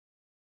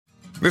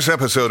This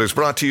episode is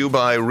brought to you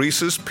by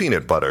Reese's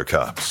Peanut Butter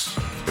Cups.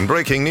 In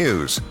breaking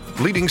news,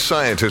 leading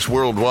scientists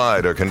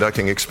worldwide are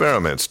conducting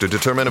experiments to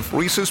determine if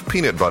Reese's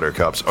Peanut Butter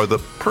Cups are the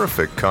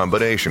perfect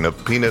combination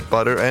of peanut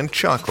butter and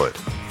chocolate.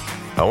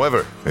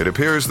 However, it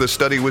appears the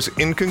study was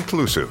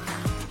inconclusive,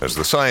 as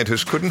the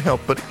scientists couldn't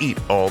help but eat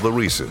all the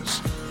Reese's.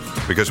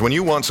 Because when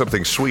you want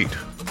something sweet,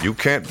 you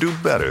can't do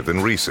better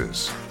than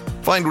Reese's.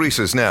 Find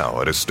Reese's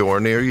now at a store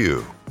near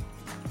you.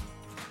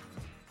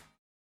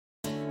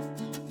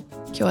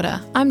 Kia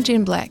ora, I'm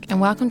Jen Black and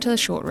welcome to The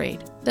Short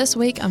Read. This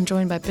week I'm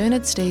joined by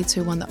Bernard Steeds,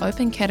 who won the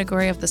open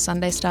category of the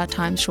Sunday Star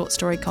Times short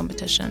story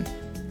competition.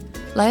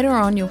 Later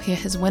on you'll hear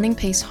his winning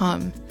piece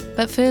Home,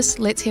 but first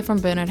let's hear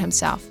from Bernard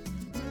himself.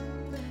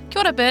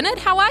 Kia ora Bernard,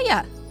 how are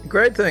ya?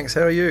 Great, thanks.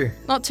 How are you?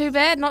 Not too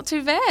bad, not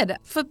too bad.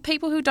 For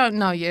people who don't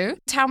know you,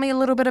 tell me a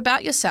little bit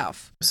about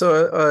yourself.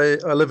 So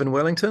I live in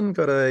Wellington,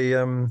 got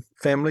a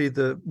family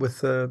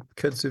with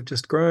kids who've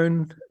just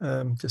grown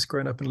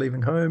up and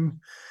leaving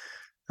home.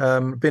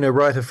 Been a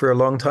writer for a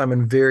long time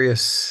in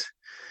various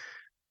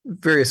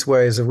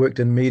ways. I've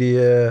worked in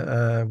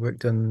media,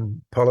 worked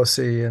in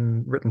policy,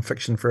 and written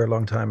fiction for a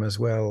long time as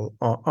well,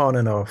 on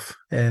and off.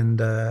 And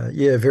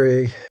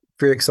very,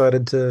 very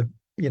excited to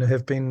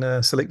have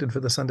been selected for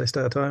the Sunday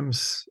Star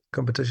Times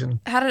competition.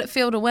 How did it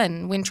feel to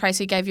win when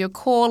Tracy gave you a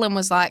call and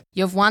was like,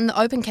 "You've won the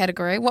open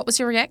category"? What was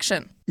your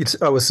reaction?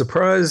 I was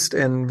surprised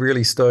and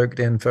really stoked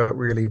and felt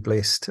really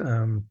blessed.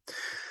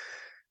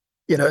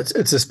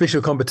 It's a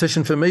special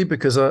competition for me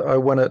because I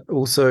won it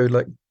also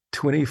like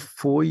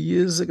 24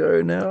 years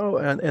ago now,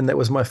 and that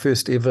was my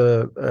first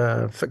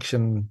ever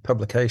fiction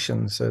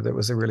publication. So that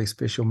was a really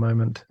special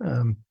moment.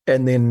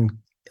 And then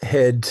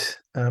had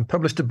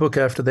published a book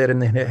after that,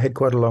 and then had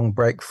quite a long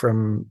break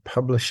from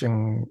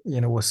publishing,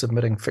 or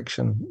submitting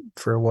fiction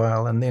for a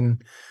while. And then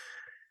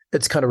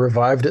it's kind of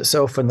revived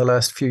itself in the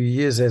last few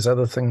years as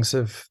other things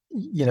have,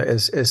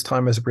 as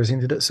time has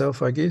presented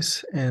itself, I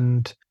guess.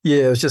 And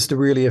yeah, it was just a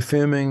really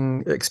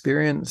affirming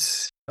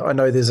experience. I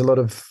know there's a lot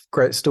of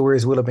great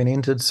stories will have been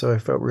entered, so I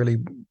felt really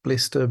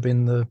blessed to have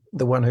been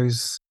the one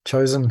who's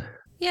chosen.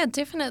 Yeah,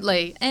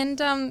 definitely. And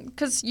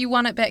because you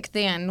won it back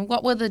then,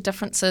 what were the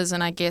differences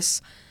in, I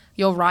guess,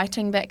 your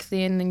writing back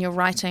then and your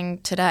writing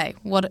today?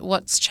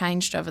 What's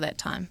changed over that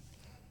time?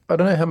 I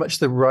don't know how much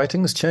the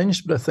writing's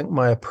changed, but I think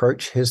my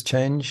approach has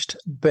changed.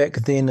 Back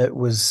then it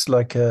was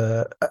like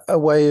a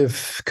way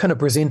of kind of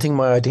presenting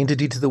my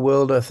identity to the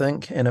world, I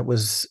think, and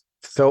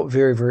felt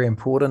very, very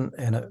important,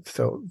 and it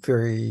felt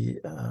very,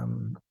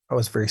 I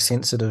was very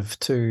sensitive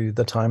to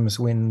the times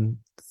when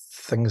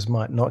things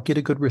might not get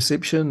a good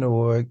reception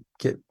or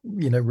get,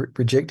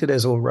 rejected,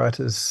 as all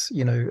writers,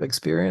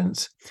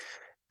 experience.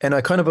 And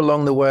I kind of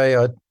along the way,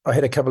 I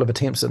had a couple of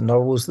attempts at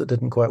novels that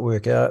didn't quite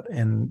work out,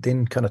 and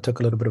then kind of took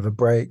a little bit of a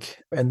break.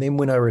 And then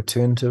when I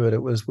returned to it,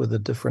 it was with a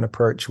different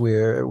approach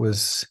where it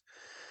was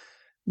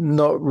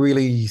not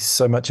really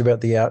so much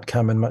about the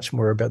outcome and much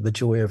more about the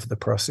joy of the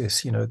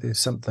process. There's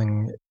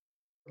something,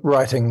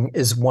 writing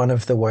is one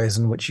of the ways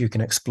in which you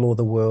can explore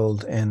the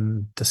world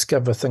and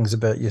discover things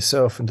about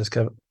yourself and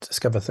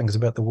discover things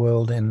about the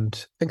world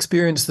and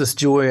experience this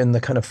joy and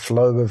the kind of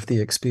flow of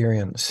the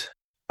experience.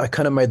 I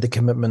kind of made the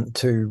commitment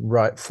to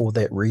write for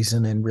that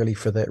reason, and really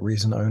for that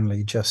reason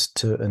only, just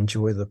to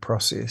enjoy the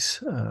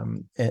process,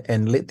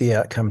 and let the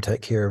outcome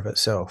take care of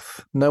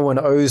itself. No one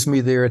owes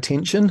me their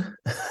attention,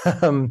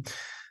 so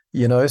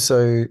there's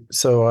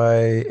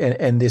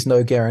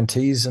no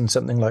guarantees in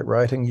something like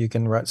writing. You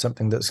can write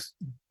something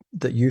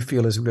that you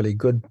feel is really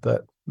good,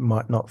 but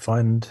might not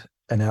find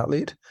an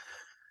outlet,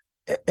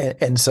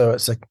 and so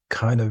it's a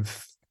kind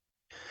of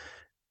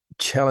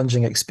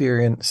challenging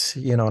experience,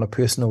 on a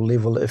personal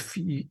level, if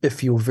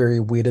you're very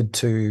wedded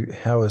to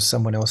how is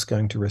someone else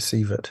going to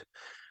receive it,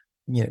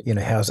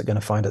 how's it going to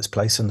find its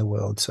place in the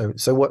world. So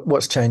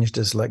what's changed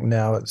is, like,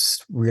 now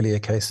it's really a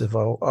case of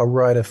I'll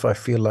write if I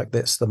feel like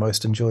that's the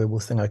most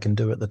enjoyable thing I can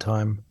do at the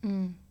time.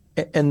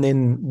 And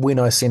then when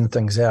I send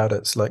things out,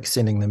 it's like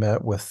sending them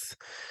out with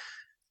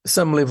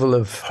some level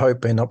of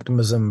hope and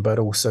optimism, but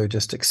also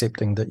just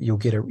accepting that you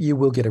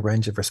will get a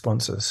range of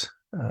responses.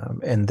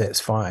 And that's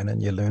fine,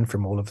 and you learn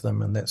from all of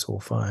them, and that's all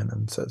fine.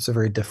 And so it's a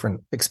very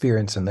different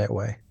experience in that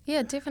way.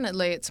 Yeah,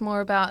 definitely. It's more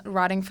about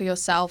writing for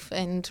yourself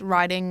and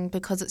writing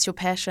because it's your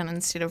passion,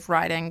 instead of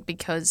writing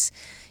because,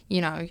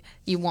 you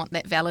want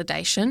that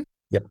validation.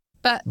 Yep.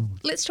 But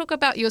let's talk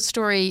about your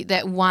story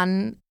that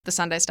won the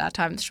Sunday Star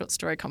Times short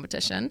story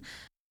competition,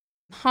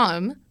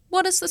 Home.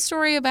 What is the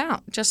story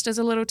about? Just as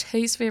a little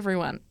tease for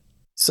everyone.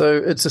 So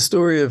it's a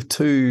story of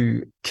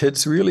two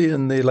kids, really,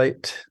 in their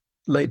late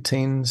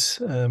teens,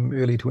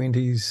 early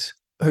 20s,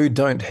 who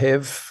don't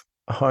have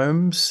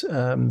homes.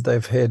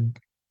 They've had,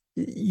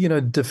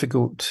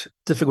 difficult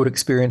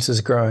experiences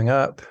growing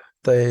up.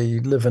 They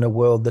live in a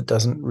world that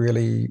doesn't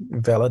really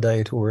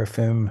validate or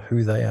affirm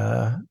who they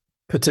are,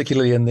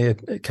 particularly in their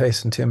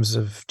case in terms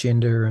of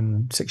gender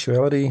and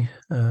sexuality.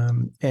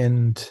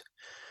 And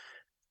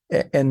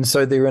And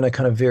so they're in a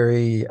kind of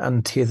very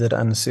untethered,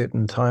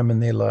 uncertain time in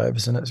their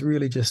lives. And it's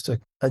really just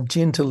a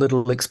gentle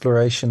little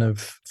exploration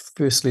of,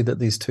 firstly, that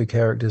these two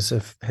characters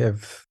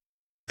have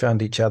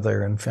found each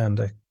other and found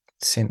a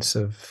sense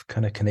of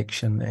kind of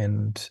connection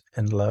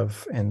and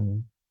love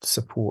and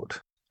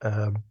support.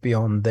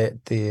 Beyond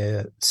that,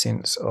 their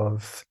sense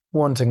of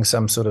wanting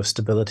some sort of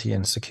stability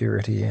and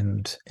security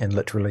and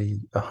literally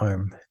a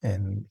home.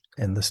 And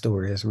the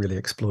story is really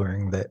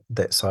exploring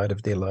that side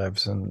of their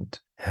lives and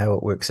how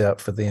it works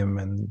out for them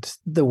and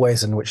the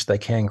ways in which they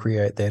can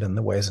create that and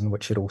the ways in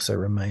which it also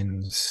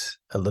remains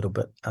a little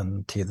bit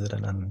untethered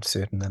and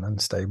uncertain and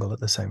unstable at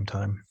the same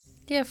time.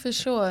 Yeah, for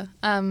sure.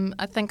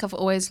 I think I've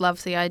always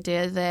loved the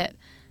idea that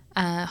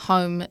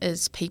home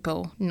is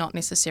people, not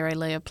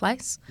necessarily a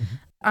place. Mm-hmm.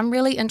 I'm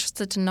really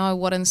interested to know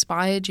what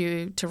inspired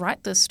you to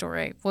write this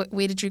story.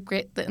 Where did you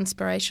get the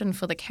inspiration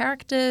for the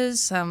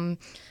characters, the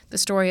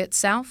story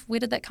itself? Where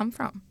did that come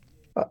from?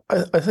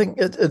 I think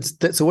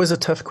that's always a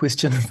tough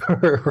question for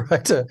a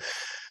writer,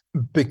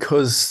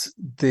 because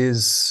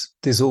there's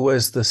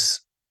always this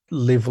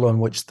level on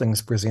which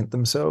things present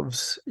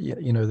themselves.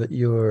 You know, that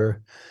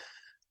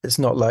it's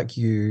not like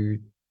you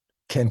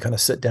can kind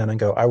of sit down and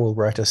go, I will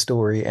write a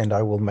story and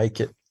I will make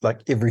it,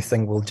 like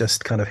everything will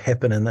just kind of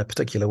happen in a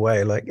particular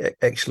way. Like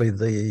actually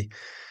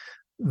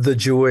the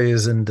joy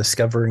is in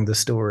discovering the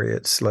story.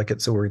 It's like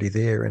it's already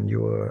there and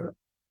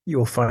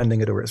you're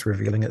finding it, or it's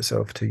revealing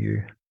itself to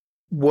you.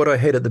 What I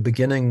had at the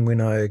beginning when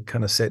I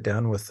kind of sat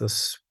down with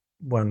this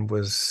one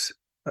was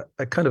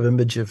a kind of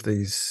image of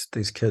these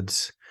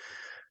kids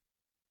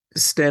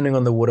standing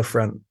on the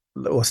waterfront,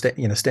 or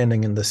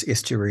standing in this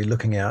estuary,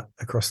 looking out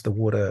across the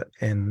water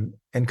and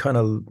kind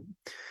of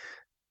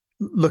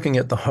looking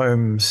at the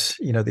homes,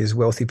 these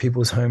wealthy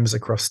people's homes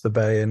across the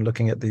bay, and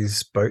looking at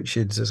these boat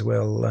sheds as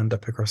well lined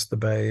up across the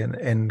bay,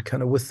 and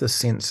kind of with this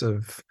sense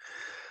of,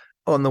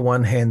 on the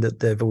one hand, that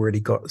they've already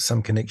got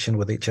some connection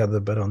with each other,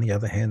 but on the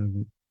other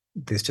hand,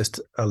 there's just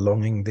a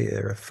longing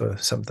there for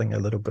something a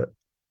little bit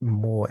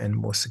more and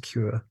more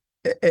secure.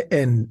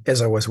 And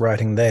as I was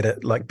writing that,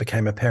 it like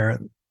became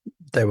apparent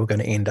they were going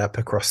to end up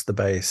across the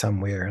bay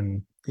somewhere,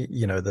 and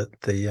that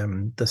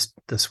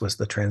this was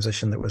the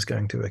transition that was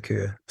going to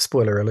occur.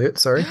 Spoiler alert,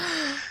 sorry.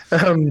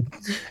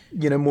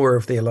 More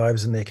of their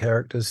lives and their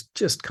characters,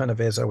 just kind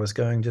of as I was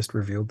going, just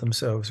revealed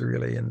themselves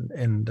really,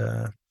 and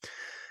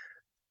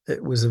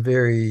it was a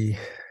very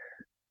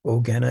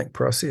organic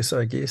process,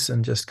 I guess,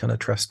 and just kind of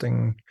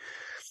trusting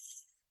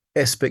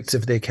aspects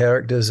of their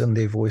characters and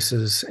their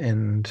voices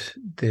and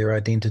their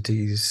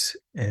identities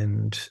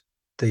and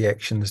the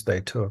actions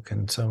they took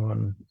and so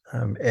on,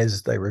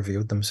 as they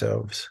revealed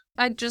themselves.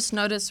 I just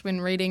noticed when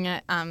reading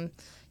it,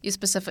 you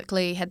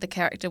specifically had the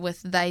character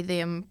with they,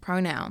 them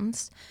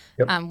pronouns,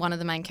 yep. One of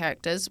the main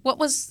characters.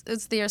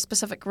 Is there a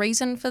specific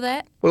reason for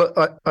that? Well,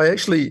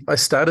 I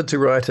started to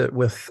write it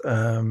with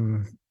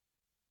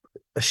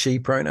a she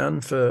pronoun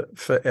for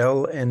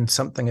Elle, and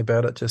something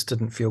about it just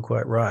didn't feel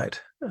quite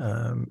right.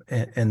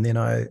 And then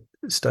I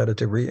started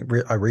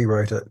to I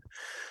rewrote it,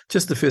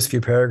 just the first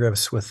few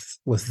paragraphs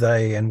with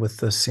they, and with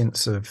the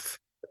sense of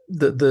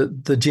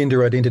the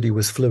gender identity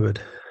was fluid,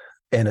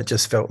 and it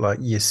just felt like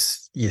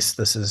yes,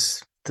 this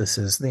is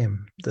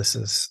them, this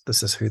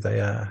is who they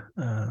are,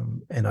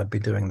 and I'd be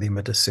doing them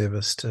a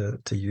disservice to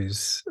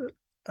use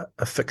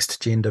a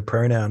fixed gender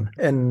pronoun.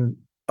 And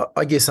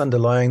I guess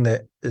underlying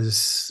that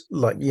is,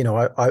 like,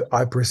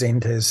 I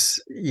present as,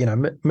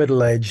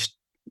 middle-aged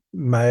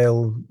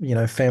male,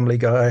 family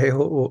guy,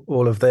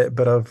 all of that,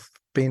 but I've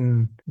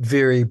been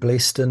very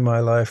blessed in my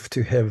life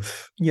to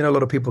have, a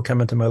lot of people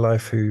come into my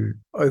life who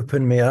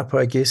open me up,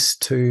 I guess,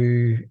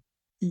 to,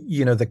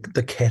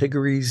 the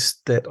categories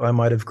that I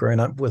might have grown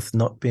up with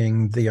not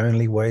being the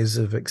only ways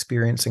of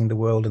experiencing the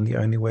world and the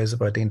only ways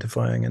of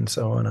identifying and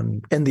so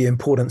on. And the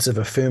importance of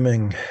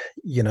affirming,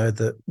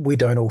 that we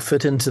don't all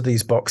fit into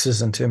these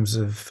boxes in terms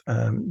of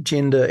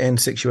gender and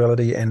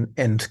sexuality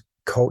and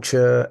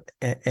culture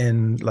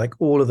and like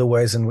all of the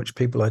ways in which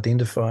people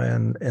identify.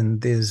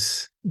 And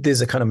there's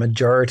a kind of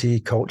majority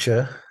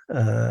culture,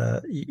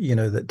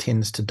 that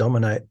tends to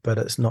dominate, but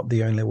it's not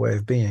the only way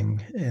of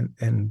being.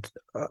 And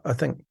I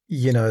think,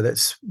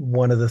 that's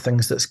one of the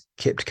things that's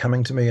kept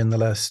coming to me in the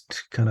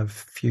last kind of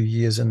few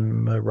years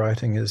in my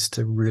writing, is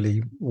to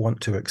really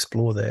want to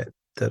explore that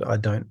I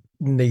don't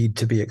need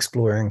to be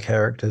exploring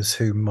characters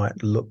who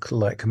might look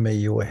like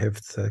me or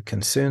have the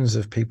concerns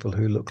of people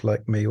who look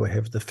like me or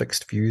have the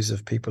fixed views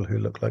of people who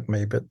look like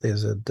me, but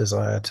there's a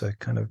desire to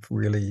kind of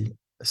really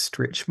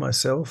stretch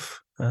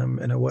myself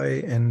in a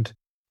way, and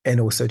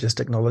also just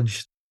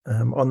acknowledge,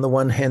 on the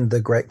one hand,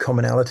 the great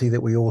commonality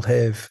that we all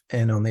have,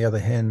 and on the other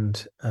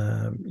hand,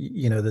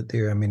 that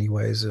there are many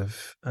ways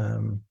of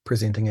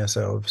presenting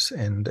ourselves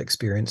and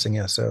experiencing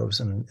ourselves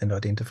and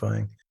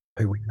identifying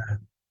who we are.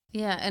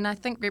 Yeah, and I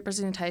think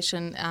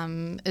representation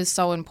is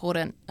so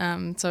important,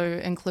 so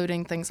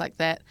including things like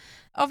that.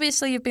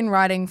 Obviously, you've been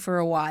writing for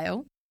a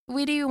while.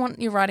 Where do you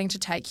want your writing to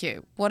take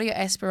you? What are your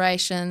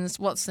aspirations?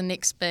 What's the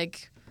next big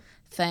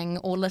thing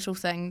or little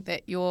thing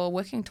that you're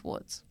working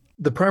towards?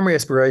 The primary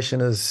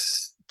aspiration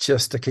is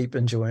just to keep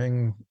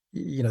enjoying,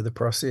 the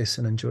process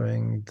and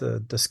enjoying the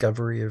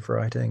discovery of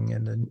writing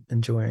and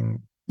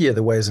enjoying,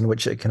 the ways in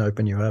which it can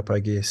open you up, I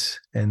guess.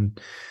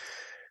 And,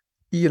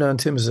 in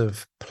terms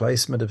of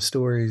placement of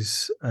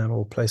stories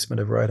or placement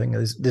of writing,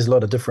 there's a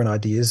lot of different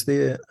ideas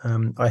there.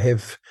 I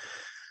have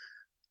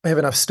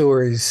enough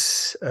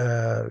stories,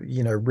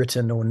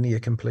 written or near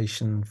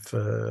completion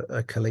for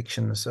a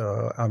collection.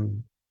 So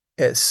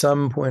at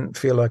some point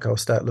feel like I'll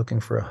start looking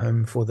for a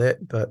home for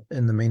that. But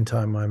in the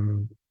meantime,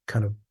 I'm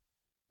kind of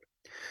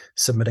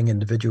submitting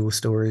individual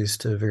stories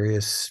to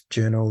various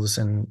journals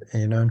and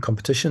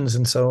competitions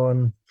and so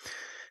on,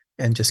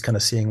 and just kind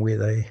of seeing where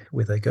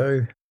they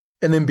go.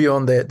 And then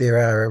beyond that, there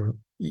are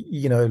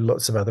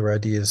lots of other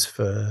ideas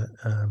for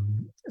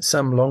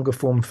some longer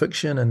form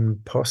fiction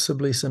and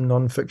possibly some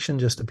non-fiction,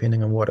 just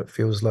depending on what it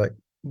feels like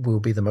will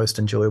be the most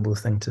enjoyable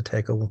thing to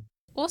tackle.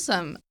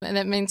 Awesome. And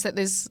that means that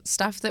there's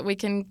stuff that we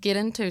can get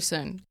into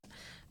soon.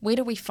 Where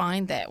do we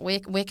find that?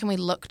 Where can we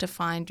look to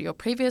find your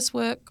previous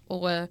work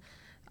or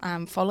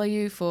follow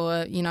you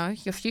for,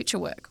 your future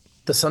work?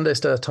 The Sunday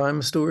Star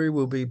Times story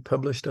will be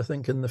published, I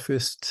think, in the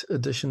first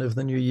edition of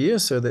the new year.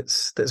 So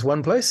that's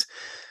one place.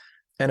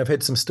 And I've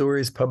had some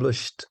stories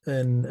published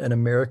in an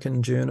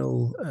American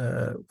journal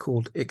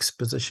called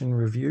Exposition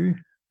Review.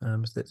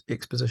 So that's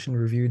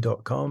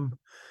expositionreview.com.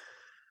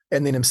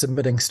 And then I'm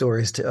submitting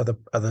stories to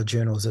other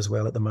journals as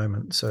well at the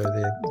moment. So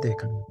they're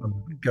kind of,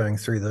 I'm going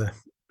through the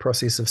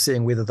process of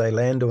seeing whether they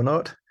land or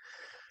not.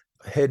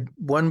 I had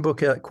one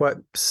book out quite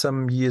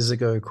some years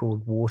ago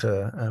called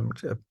Water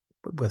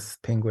with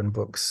Penguin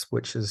Books,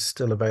 which is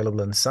still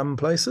available in some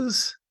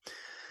places.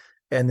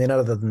 And then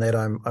other than that,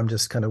 I'm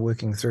just kind of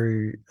working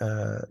through,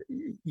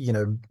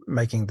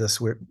 making this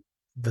work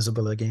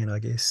visible again, I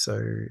guess.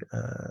 So,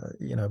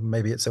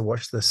 maybe it's a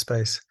watch this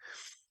space.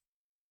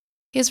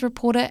 Here's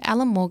reporter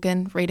Alan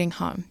Morgan reading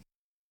home.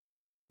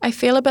 I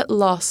feel a bit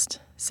lost,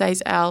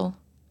 says Al.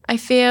 I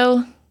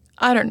feel,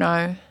 I don't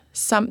know,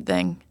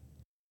 something.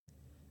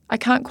 I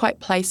can't quite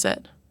place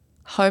it.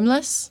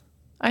 Homeless,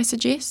 I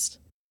suggest.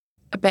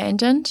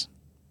 Abandoned,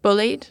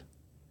 bullied,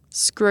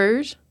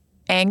 screwed,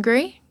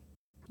 angry.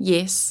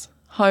 Yes,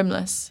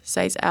 homeless,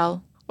 says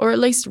Al, or at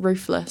least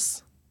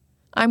roofless.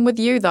 I'm with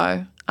you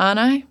though, aren't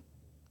I?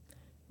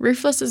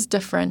 Roofless is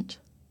different.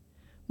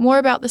 More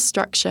about the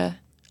structure,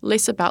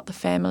 less about the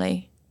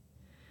family.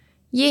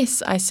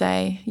 Yes, I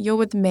say, you're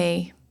with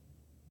me.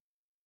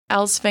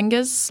 Al's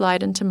fingers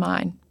slide into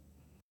mine.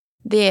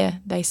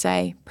 There, they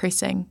say,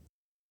 pressing.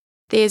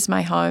 There's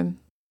my home.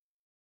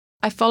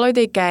 I follow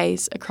their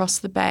gaze across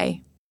the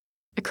bay,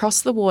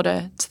 across the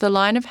water to the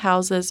line of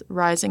houses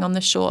rising on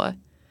the shore,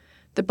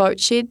 the boat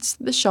sheds,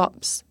 the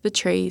shops, the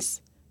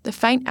trees, the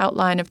faint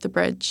outline of the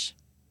bridge.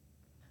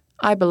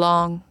 I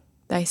belong,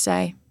 they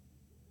say.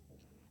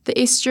 The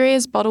estuary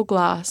is bottle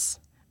glass,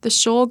 the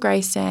shore grey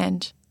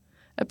sand,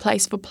 a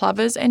place for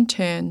plovers and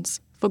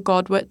terns, for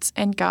godwits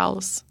and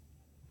gulls,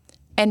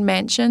 and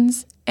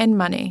mansions and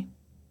money.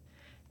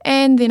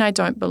 And then I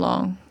don't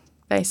belong,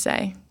 they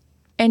say,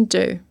 and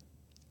do,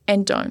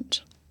 and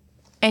don't,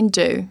 and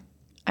do,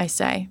 I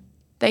say.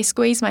 They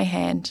squeeze my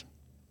hand.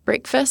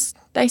 Breakfast,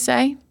 they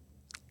say.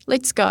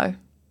 Let's go.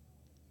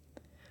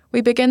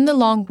 We begin the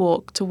long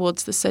walk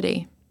towards the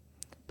city,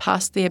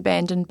 past the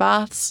abandoned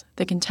baths,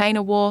 the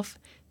container wharf,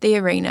 the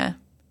arena.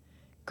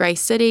 Grey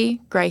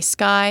city, grey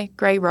sky,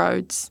 grey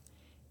roads.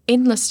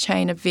 Endless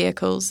chain of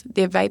vehicles,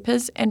 their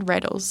vapours and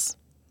rattles.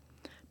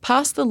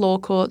 Past the law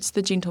courts,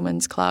 the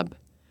gentlemen's club.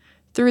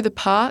 Through the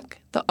park,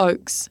 the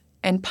oaks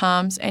and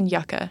palms and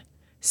yucca,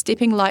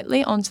 stepping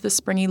lightly onto the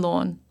springy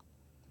lawn.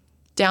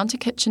 Down to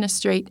Kitchener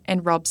Street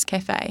and Rob's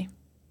Cafe.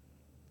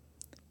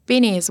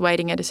 Benny is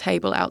waiting at a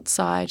table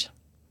outside,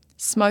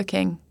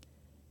 smoking,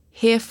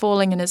 hair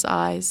falling in his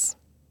eyes.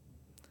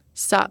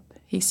 Sup,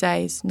 he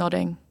says,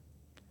 nodding.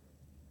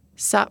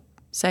 Sup,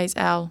 says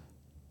Al,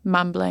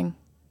 mumbling.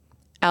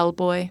 Al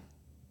boy.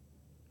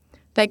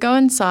 They go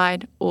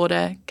inside,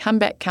 order, come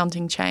back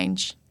counting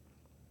change.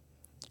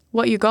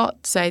 What you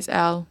got, says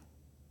Al.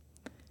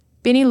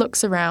 Benny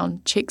looks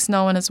around, checks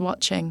no one is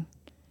watching,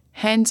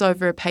 hands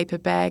over a paper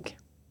bag.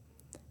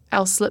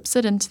 Al slips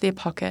it into their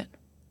pocket.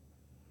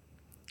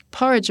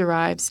 Porridge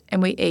arrives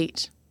and we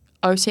eat,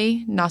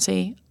 oaty,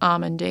 nutty,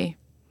 almondy.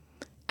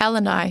 Al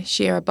and I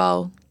share a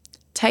bowl,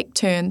 take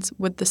turns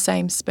with the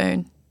same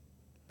spoon.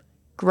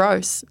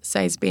 Gross,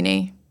 says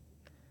Benny.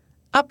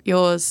 Up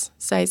yours,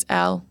 says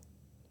Al.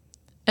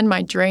 In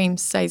my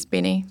dreams, says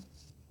Benny.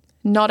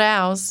 Not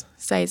ours,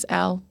 says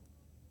Al.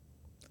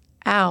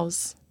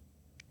 Ours.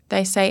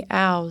 They say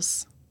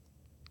ours.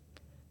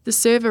 The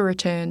server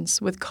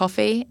returns with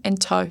coffee and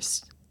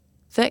toast.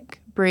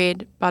 Thick,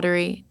 bread,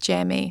 buttery,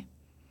 jammy.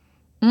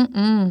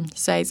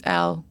 Says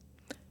Al.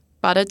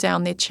 Butter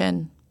down their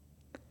chin.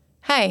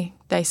 Hey,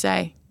 they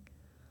say.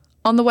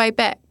 On the way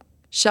back,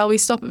 shall we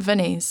stop at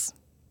Vinnie's?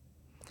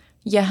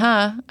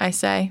 Yaha, I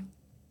say.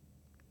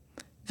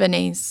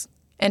 Vinnie's.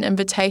 An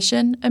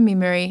invitation, a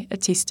memory, a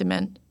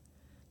testament.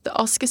 The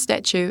Oscar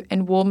statue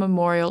and war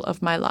memorial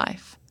of my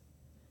life.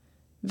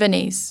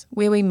 Vinnie's,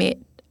 where we met,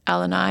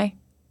 Al and I,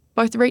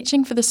 both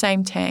reaching for the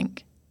same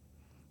tank.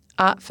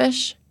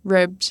 Artfish,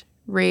 ribbed,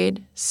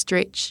 red,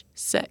 stretch,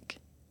 sick.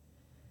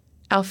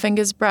 Our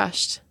fingers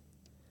brushed.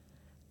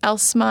 Al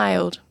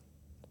smiled,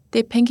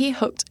 their pinky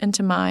hooked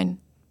into mine,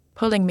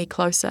 pulling me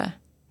closer.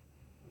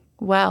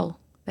 Well,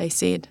 they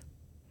said.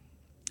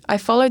 I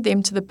followed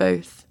them to the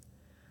booth,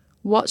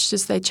 watched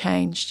as they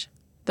changed,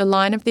 the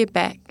line of their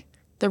back,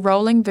 the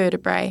rolling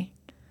vertebrae,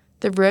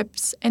 the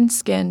ribs and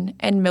skin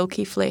and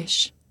milky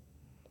flesh.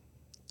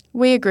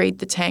 We agreed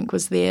the tank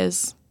was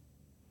theirs.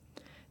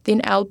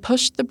 Then Al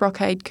pushed the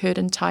brocade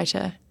curtain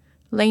tighter,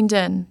 leaned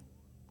in,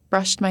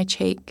 brushed my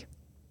cheek.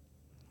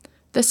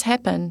 This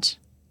happened.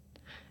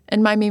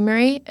 In my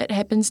memory, it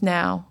happens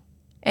now,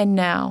 and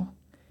now,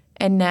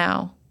 and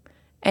now,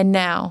 and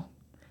now,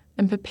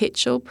 in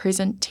perpetual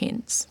present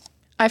tense.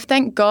 I've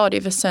thanked God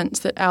ever since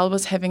that Al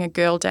was having a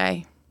girl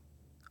day.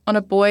 On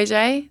a boy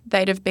day,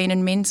 they'd have been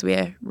in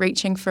menswear,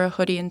 reaching for a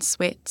hoodie and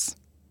sweats.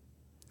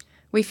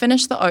 We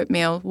finish the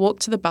oatmeal, walk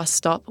to the bus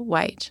stop,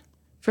 wait,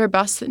 for a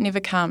bus that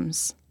never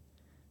comes.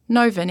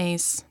 No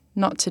Vinnies,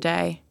 not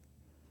today.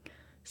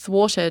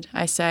 Thwarted,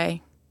 I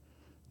say.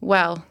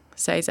 Well,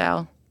 says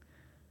Al.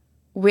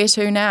 Where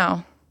to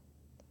now?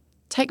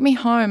 Take me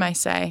home, I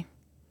say.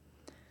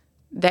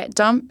 That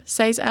dump,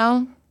 says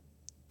Al.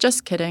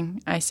 Just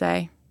kidding, I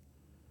say.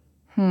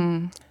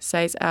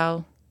 Says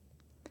Al.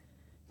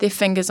 Their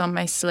fingers on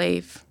my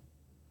sleeve.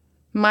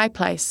 My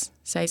place,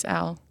 says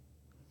Al.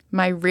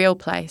 My real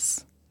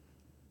place.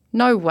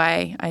 No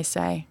way, I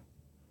say.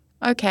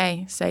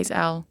 Okay, says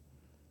Al.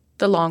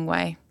 The long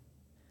way.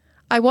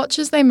 I watch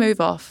as they move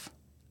off,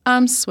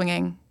 arms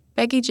swinging,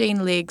 baggy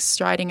jean legs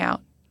striding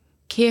out,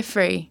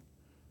 carefree,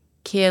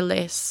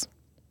 careless.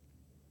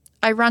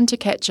 I run to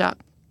catch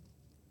up.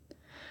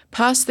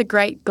 Past the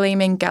great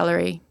gleaming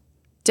gallery,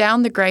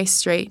 down the grey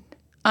street,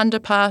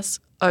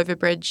 underpass,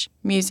 overbridge,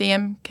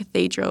 museum,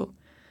 cathedral,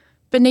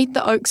 beneath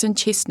the oaks and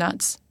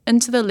chestnuts,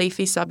 into the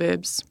leafy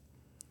suburbs.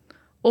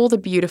 All the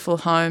beautiful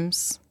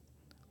homes,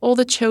 all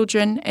the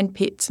children and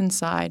pets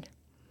inside,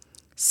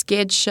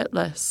 scared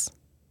shitless.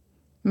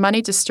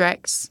 Money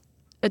distracts,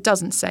 it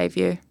doesn't save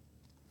you.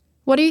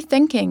 What are you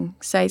thinking,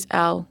 says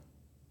Al,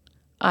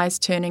 eyes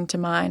turning to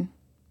mine.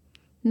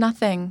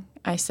 Nothing,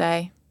 I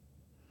say.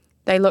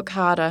 They look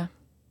harder.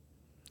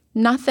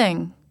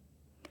 Nothing.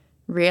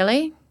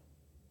 Really?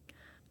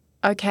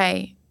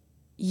 Okay,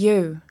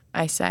 you,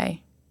 I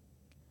say.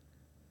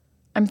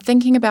 I'm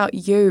thinking about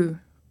you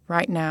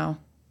right now.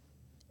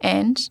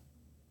 And?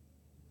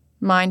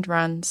 Mind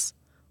runs,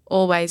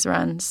 always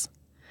runs.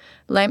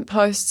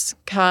 Lampposts,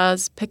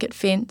 cars, picket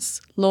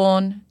fence,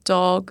 lawn,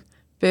 dog,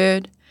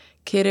 bird,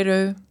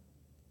 kereru.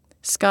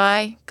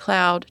 Sky,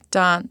 cloud,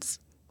 dance,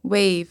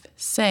 weave,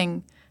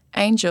 sing,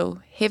 angel,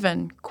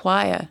 heaven,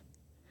 choir.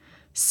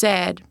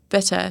 Sad,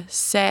 bitter,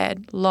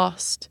 sad,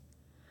 lost.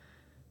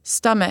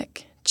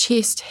 Stomach,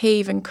 chest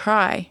heave and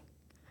cry.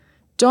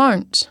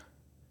 Don't.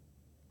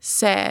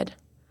 Sad.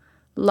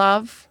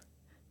 Love,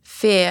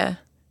 fear,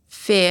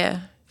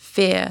 fear,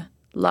 fear,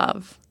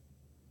 love.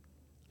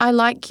 I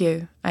like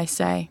you, I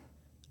say.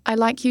 I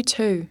like you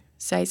too,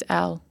 says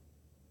Al,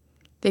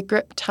 their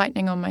grip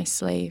tightening on my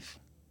sleeve.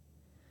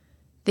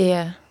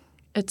 There,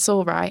 it's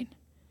all right.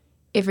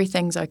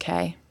 Everything's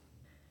okay.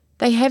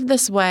 They have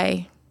this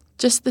way,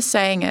 just the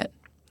saying it,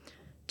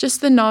 just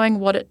the knowing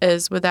what it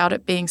is without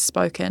it being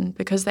spoken,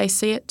 because they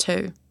see it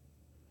too.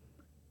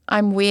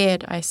 I'm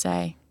weird, I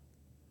say.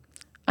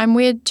 I'm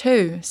weird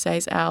too,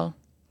 says Al.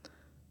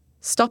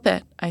 Stop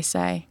it, I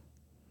say.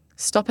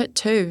 Stop it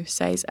too,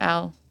 says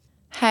Al.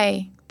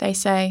 Hey, they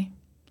say,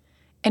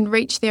 and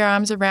reach their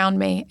arms around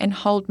me and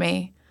hold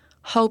me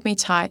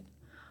tight,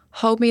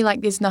 hold me like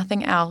there's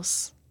nothing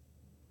else.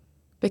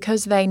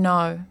 Because they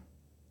know.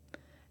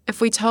 If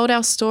we told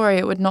our story,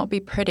 it would not be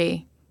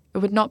pretty, it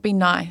would not be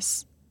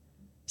nice.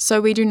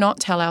 So we do not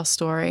tell our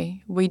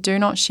story. We do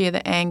not share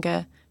the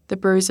anger, the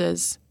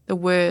bruises, the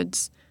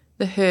words,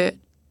 the hurt.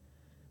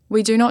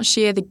 We do not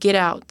share the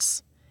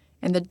get-outs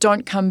and the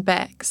don't come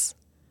backs.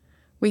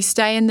 We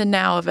stay in the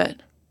now of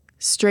it.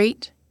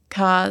 Street,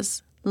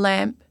 cars,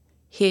 lamp,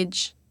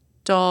 hedge,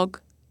 dog,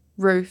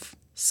 roof,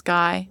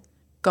 sky,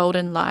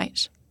 golden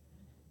light.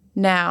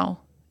 Now,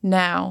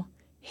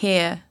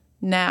 here,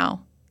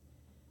 now.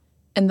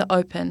 In the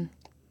open,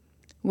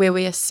 where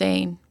we are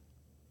seen.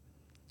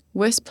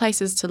 Worse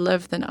places to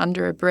live than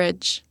under a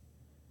bridge.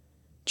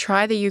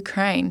 Try the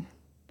Ukraine.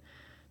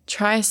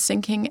 Try a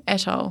sinking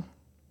atoll.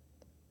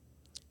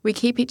 We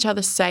keep each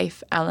other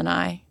safe, Al and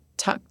I,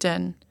 tucked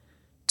in,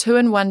 2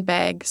 in one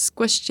bag,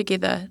 squished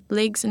together,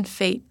 legs and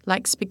feet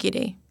like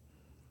spaghetti.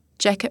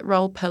 Jacket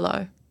roll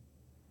pillow.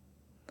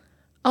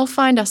 I'll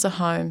find us a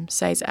home,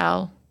 says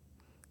Al.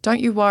 Don't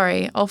you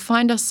worry, I'll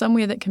find us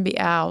somewhere that can be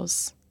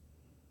ours.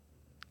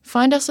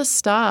 Find us a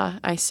star,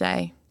 I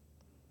say.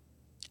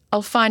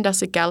 I'll find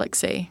us a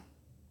galaxy.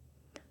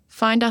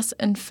 Find us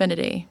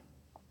infinity.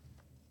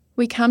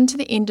 We come to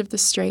the end of the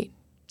street,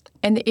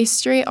 and the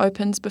estuary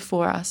opens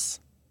before us.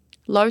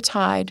 Low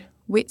tide,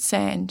 wet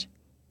sand,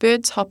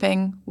 birds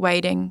hopping,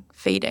 wading,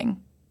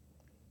 feeding.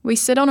 We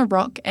sit on a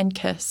rock and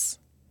kiss.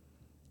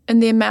 In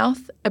their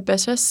mouth, a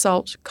bitter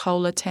salt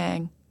cola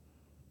tang.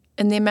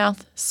 In their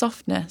mouth,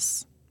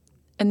 softness.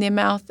 In their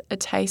mouth, a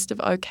taste of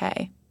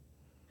okay.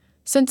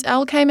 Since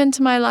Elle came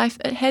into my life,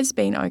 it has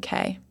been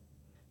okay.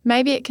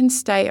 Maybe it can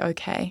stay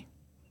okay.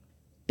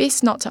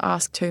 Best not to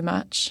ask too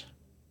much.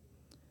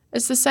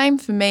 It's the same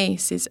for me,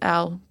 says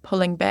Elle,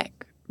 pulling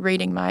back,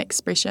 reading my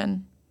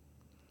expression.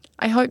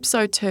 I hope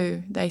so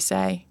too, they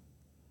say.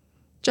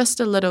 Just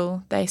a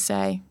little, they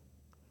say.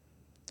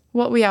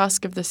 What we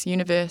ask of this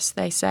universe,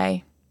 they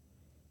say.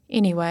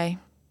 Anyway,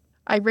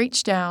 I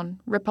reach down,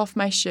 rip off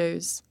my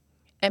shoes.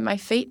 At my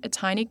feet, a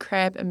tiny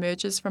crab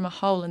emerges from a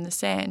hole in the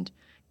sand,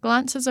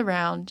 glances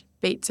around,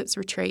 beats its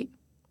retreat.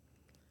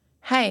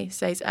 Hey,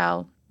 says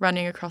Elle,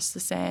 running across the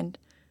sand,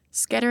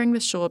 scattering the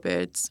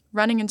shorebirds,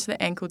 running into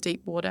the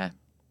ankle-deep water.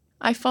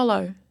 I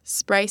follow,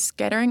 spray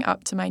scattering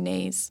up to my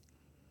knees.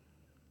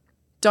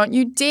 Don't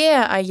you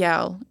dare, I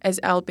yell, as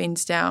Elle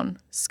bends down,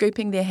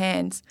 scooping their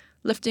hands,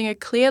 lifting a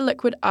clear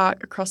liquid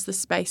arc across the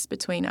space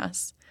between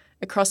us,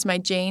 across my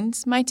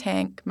jeans, my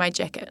tank, my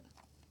jacket.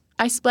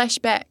 I splash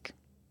back.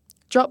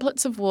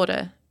 Droplets of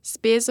water,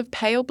 spears of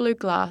pale blue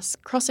glass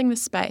crossing the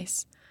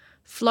space,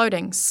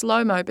 floating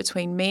slow-mo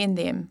between me and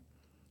them,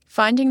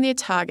 finding their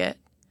target,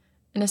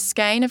 in a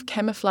skein of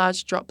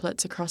camouflaged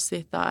droplets across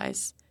their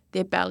thighs,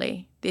 their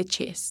belly, their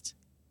chest.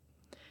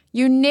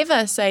 You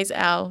never, says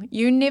Elle,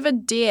 you never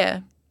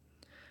dare.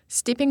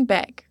 Stepping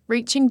back,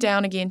 reaching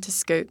down again to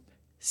scoop,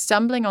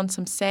 stumbling on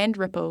some sand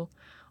ripple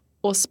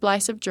or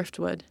splice of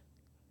driftwood,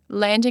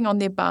 landing on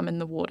their bum in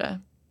the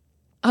water.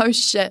 Oh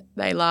shit,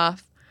 they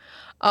laugh.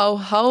 Oh,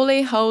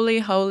 holy, holy,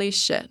 holy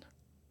shit.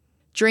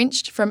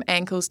 Drenched from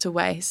ankles to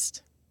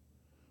waist.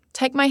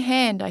 Take my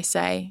hand, I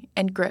say,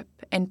 and grip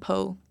and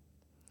pull.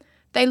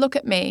 They look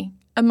at me,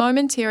 a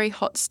momentary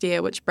hot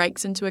stare which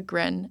breaks into a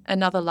grin,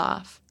 another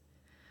laugh.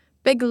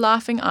 Big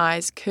laughing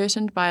eyes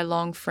curtained by a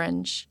long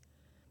fringe.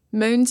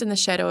 Moons in the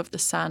shadow of the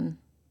sun.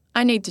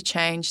 I need to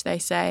change, they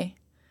say.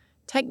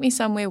 Take me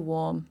somewhere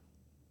warm.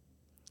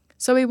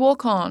 So we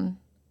walk on,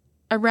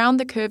 around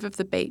the curve of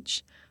the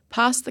beach,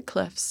 past the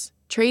cliffs,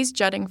 trees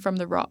jutting from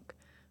the rock,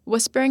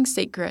 whispering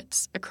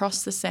secrets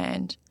across the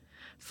sand,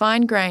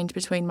 fine-grained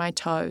between my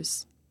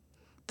toes.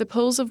 The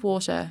pools of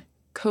water,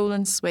 cool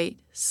and sweet,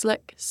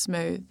 slick,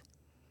 smooth.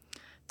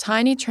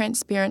 Tiny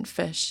transparent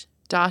fish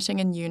darting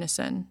in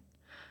unison,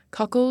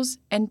 cockles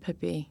and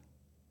pippi.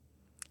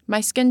 My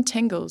skin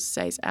tingles,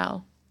 says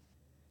Elle.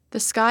 The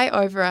sky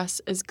over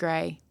us is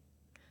grey.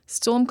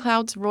 Storm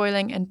clouds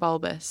roiling and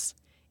bulbous,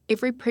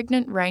 every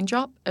pregnant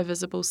raindrop a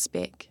visible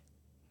speck.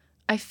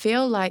 I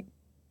feel like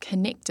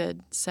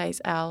connected,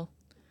 says Elle,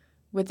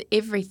 with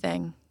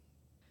everything.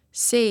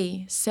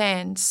 Sea,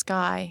 sand,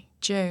 sky,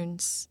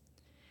 dunes.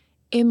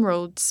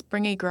 Emerald,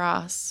 springy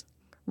grass,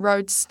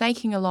 roads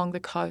snaking along the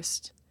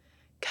coast.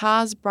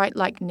 Cars bright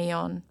like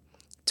neon,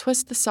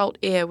 twist the salt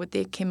air with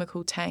their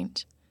chemical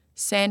taint.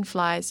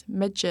 Sandflies,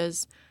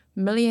 midges,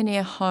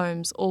 millionaire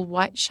homes, all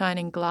white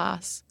shining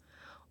glass,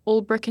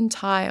 all brick and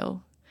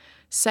tile.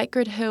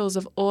 Sacred hills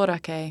of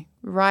orake,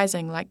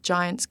 rising like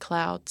giant's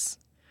clouds,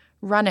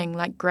 running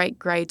like great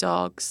grey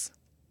dogs.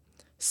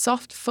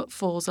 Soft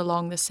footfalls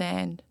along the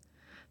sand,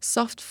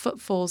 soft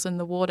footfalls in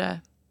the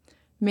water.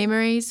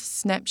 Memories,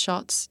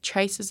 snapshots,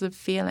 traces of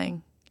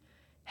feeling.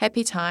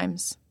 Happy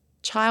times,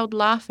 child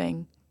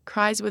laughing,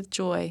 cries with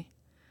joy.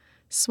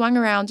 Swung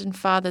around in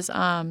father's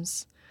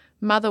arms,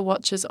 mother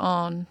watches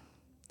on.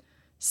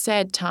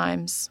 Sad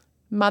times,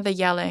 mother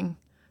yelling,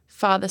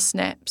 father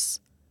snaps,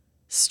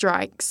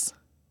 strikes.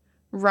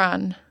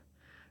 Run,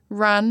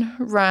 run,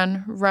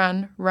 run,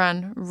 run,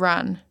 run,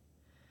 run.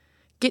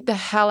 Get the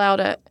hell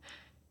out of,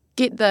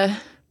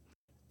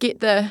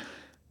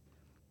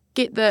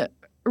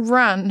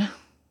 run.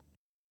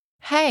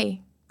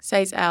 Hey,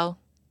 says Elle,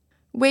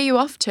 where you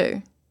off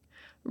to?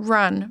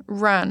 Run,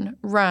 run,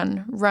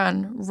 run,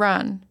 run,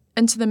 run,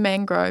 into the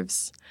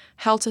mangroves,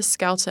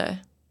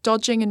 helter-skelter,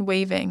 dodging and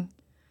weaving,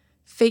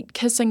 feet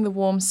kissing the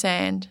warm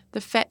sand,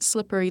 the fat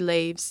slippery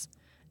leaves,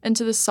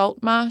 into the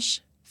salt marsh,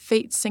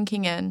 feet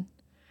sinking in,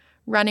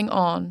 running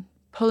on,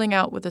 pulling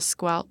out with a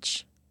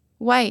squelch.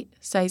 Wait,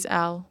 says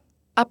Elle,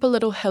 up a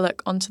little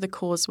hillock onto the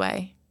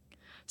causeway,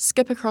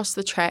 skip across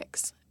the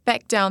tracks,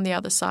 back down the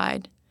other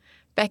side,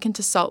 back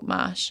into salt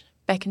marsh,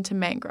 back into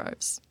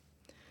mangroves.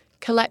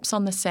 Collapse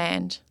on the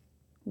sand,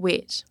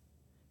 wet,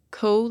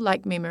 cool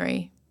like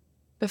memory.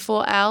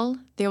 Before Elle,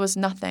 there was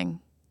nothing.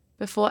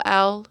 Before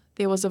Elle,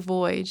 there was a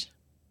void.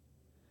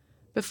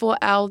 Before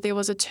Elle, there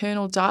was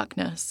eternal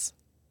darkness.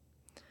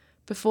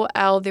 Before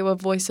Elle, there were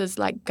voices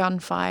like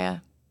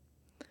gunfire.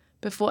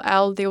 Before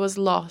Elle, there was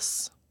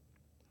loss.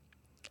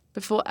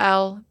 Before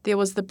Elle, there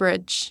was the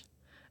bridge,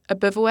 a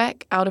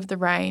bivouac out of the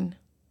rain,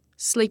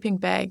 sleeping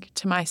bag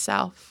to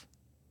myself.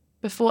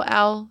 Before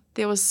Elle,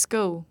 there was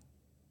school.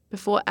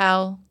 Before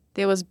Elle,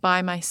 there was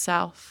by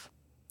myself.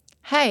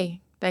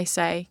 Hey, they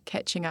say,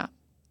 catching up.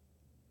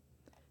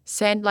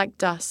 Sand like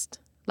dust,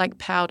 like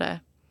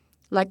powder,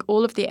 like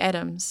all of the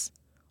atoms,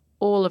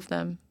 all of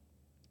them.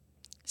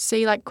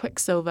 Sea like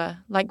quicksilver,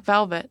 like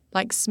velvet,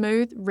 like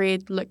smooth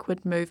red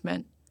liquid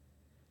movement.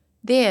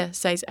 There,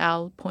 says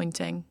Al,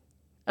 pointing.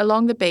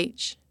 Along the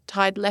beach,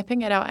 tide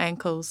lapping at our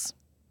ankles.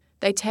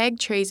 They tag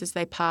trees as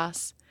they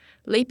pass,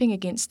 leaping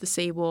against the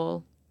sea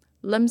wall.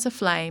 Limbs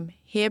aflame,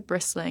 hair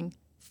bristling,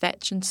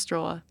 thatch and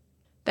straw.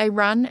 They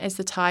run as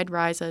the tide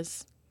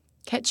rises,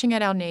 catching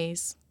at our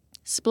knees.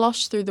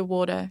 Splosh through the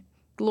water,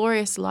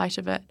 glorious light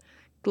of it,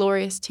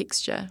 glorious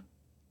texture.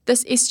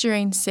 This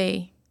estuarine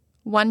sea,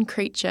 one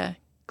creature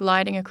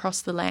gliding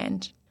across the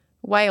land.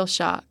 Whale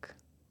shark,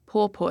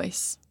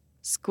 porpoise,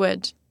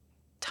 squid,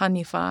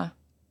 taniwha.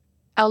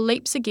 Al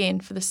leaps again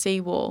for the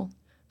sea wall,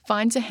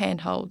 finds a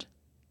handhold,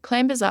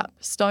 clambers up,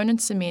 stone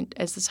and cement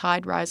as the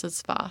tide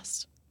rises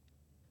fast.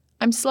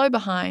 I'm slow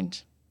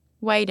behind,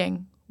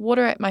 wading,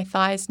 water at my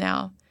thighs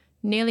now,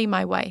 nearly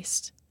my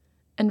waist,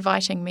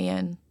 inviting me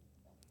in.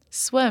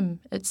 Swim,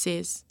 it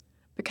says,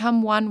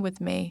 become one with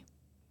me.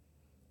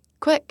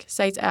 Quick,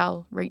 says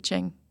Al,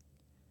 reaching.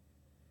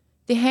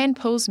 Their hand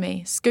pulls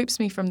me, scoops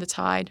me from the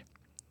tide.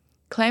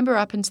 Clamber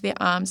up into their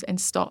arms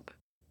and stop,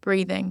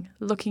 breathing,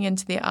 looking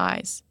into their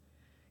eyes.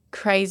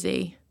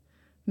 Crazy,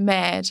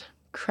 mad,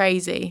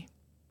 crazy.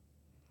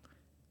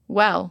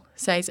 Well,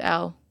 says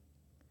Al,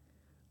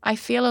 I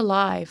feel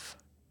alive.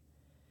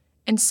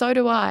 And so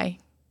do I.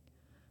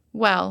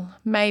 Well,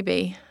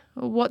 maybe.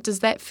 What does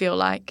that feel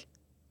like?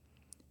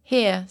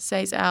 Here,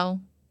 says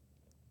Al.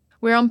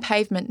 We're on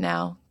pavement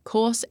now,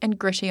 coarse and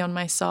gritty on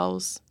my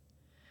soles.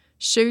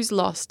 Shoes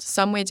lost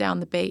somewhere down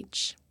the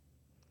beach.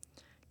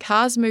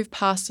 Cars move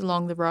past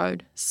along the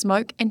road,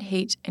 smoke and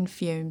heat and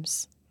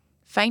fumes.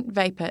 Faint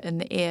vapour in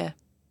the air.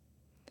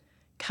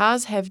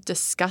 Cars have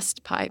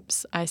disgust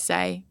pipes, I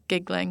say,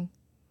 giggling.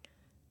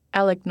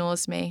 Al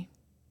ignores me.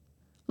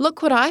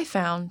 Look what I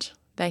found,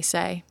 they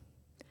say.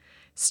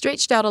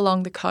 Stretched out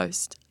along the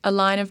coast, a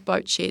line of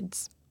boat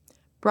sheds.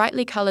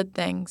 Brightly coloured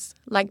things,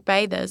 like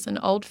bathers in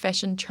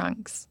old-fashioned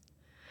trunks,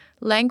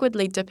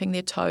 languidly dipping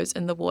their toes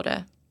in the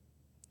water.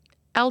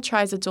 Al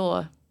tries a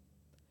door.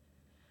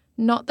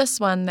 Not this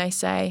one, they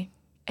say,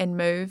 and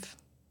move.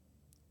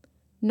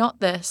 Not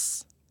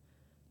this,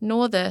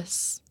 nor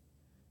this,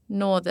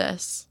 nor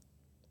this.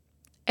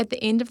 At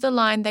the end of the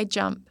line they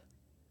jump.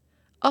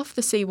 Off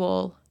the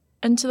seawall,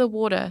 into the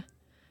water,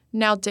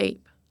 now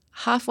deep,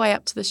 halfway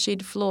up to the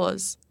shed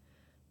floors,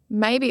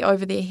 maybe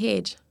over their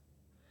head.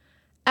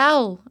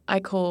 Al, I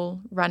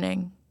call,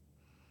 running.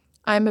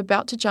 I am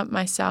about to jump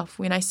myself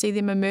when I see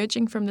them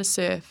emerging from the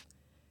surf,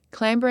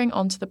 clambering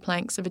onto the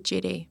planks of a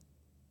jetty.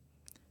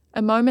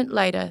 A moment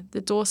later,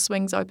 the door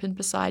swings open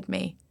beside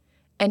me,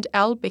 and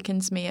Al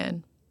beckons me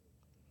in.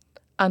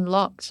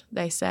 Unlocked,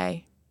 they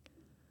say.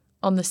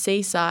 On the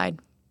seaside.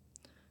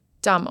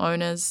 Dumb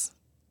owners.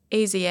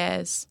 Easy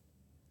as.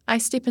 I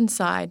step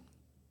inside.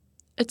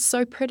 It's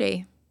so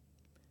pretty.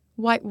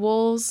 White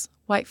walls,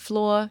 white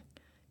floor,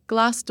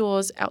 glass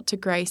doors out to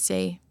grey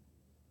sea.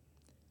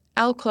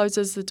 Al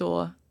closes the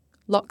door,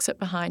 locks it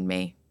behind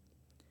me.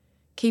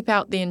 Keep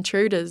out the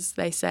intruders,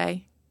 they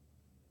say.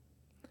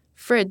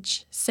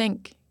 Fridge,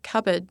 sink,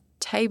 cupboard,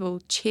 table,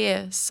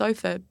 chair,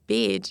 sofa,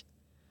 bed.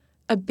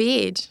 A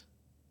bed.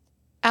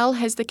 Al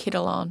has the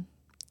kettle on.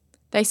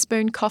 They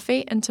spoon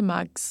coffee into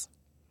mugs.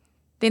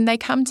 Then they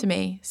come to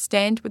me,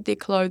 stand with their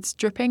clothes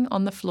dripping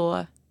on the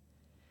floor.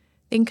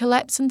 Then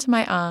collapse into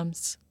my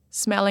arms,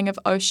 smelling of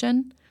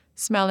ocean,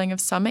 smelling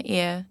of summer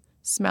air,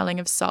 smelling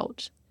of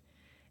salt.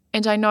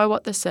 And I know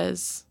what this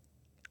is.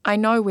 I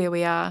know where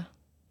we are.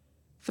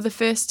 For the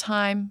first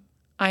time,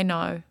 I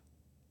know.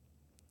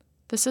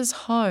 This is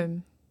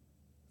home.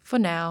 For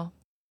now.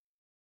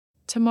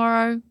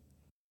 Tomorrow,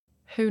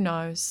 who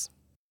knows?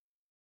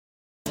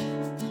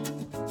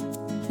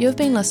 You've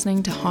been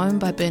listening to Home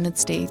by Bernard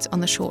Steeds on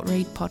the Short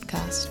Read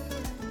podcast.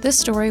 This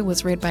story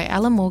was read by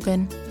Ella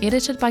Morgan,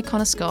 edited by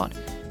Connor Scott,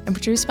 and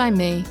produced by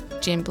me,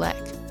 Jen Black.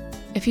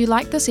 If you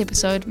like this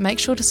episode, make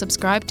sure to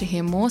subscribe to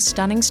hear more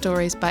stunning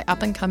stories by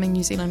up-and-coming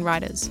New Zealand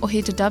writers, or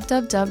head to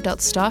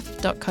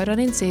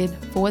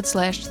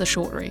www.stuff.co.nz/The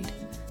Short Read.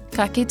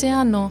 Ka kite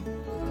anō.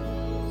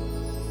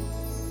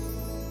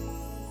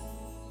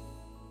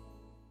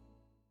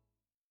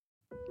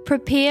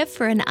 Prepare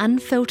for an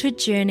unfiltered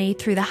journey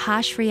through the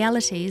harsh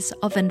realities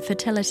of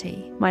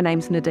infertility. My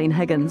name's Nadine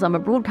Higgins. I'm a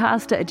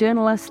broadcaster, a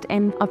journalist,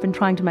 and I've been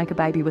trying to make a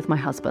baby with my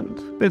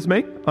husband. That's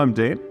me. I'm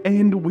Dan,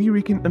 and we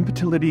reckon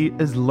infertility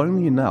is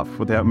lonely enough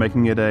without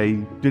making it a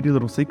dirty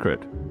little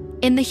secret.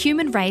 In The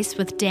Human Race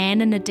with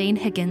Dan and Nadine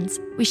Higgins,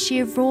 we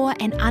share raw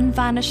and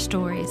unvarnished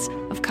stories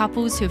of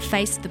couples who have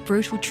faced the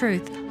brutal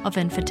truth of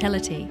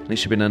infertility.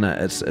 Unless you've been in it,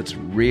 it's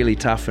really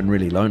tough and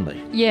really lonely.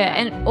 Yeah,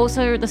 and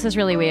also, this is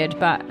really weird,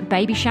 but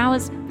baby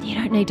showers, you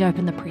don't need to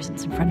open the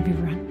presents in front of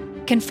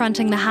everyone.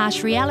 Confronting the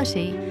harsh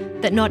reality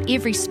that not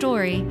every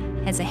story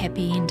has a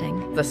happy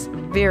ending. This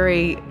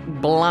very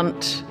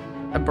blunt,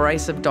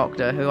 abrasive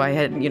doctor who I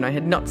had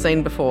not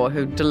seen before,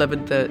 who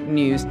delivered the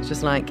news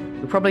just like,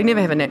 you'll probably never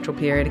have a natural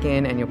period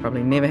again and you'll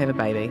probably never have a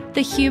baby.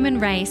 The Human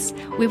Race,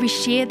 where we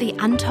share the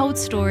untold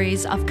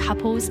stories of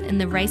couples in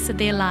the race of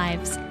their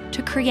lives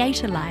to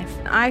create a life.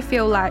 I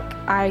feel like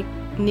I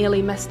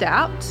nearly missed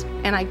out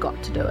and I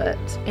got to do it,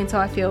 and so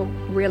I feel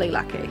really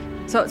lucky.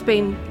 So it's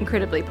been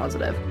incredibly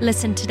positive.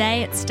 Listen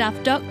today at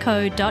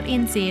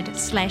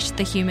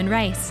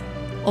stuff.co.nz/thehumanrace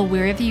or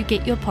wherever you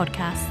get your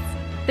podcasts.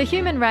 The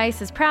Human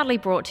Race is proudly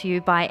brought to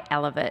you by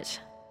Elevate.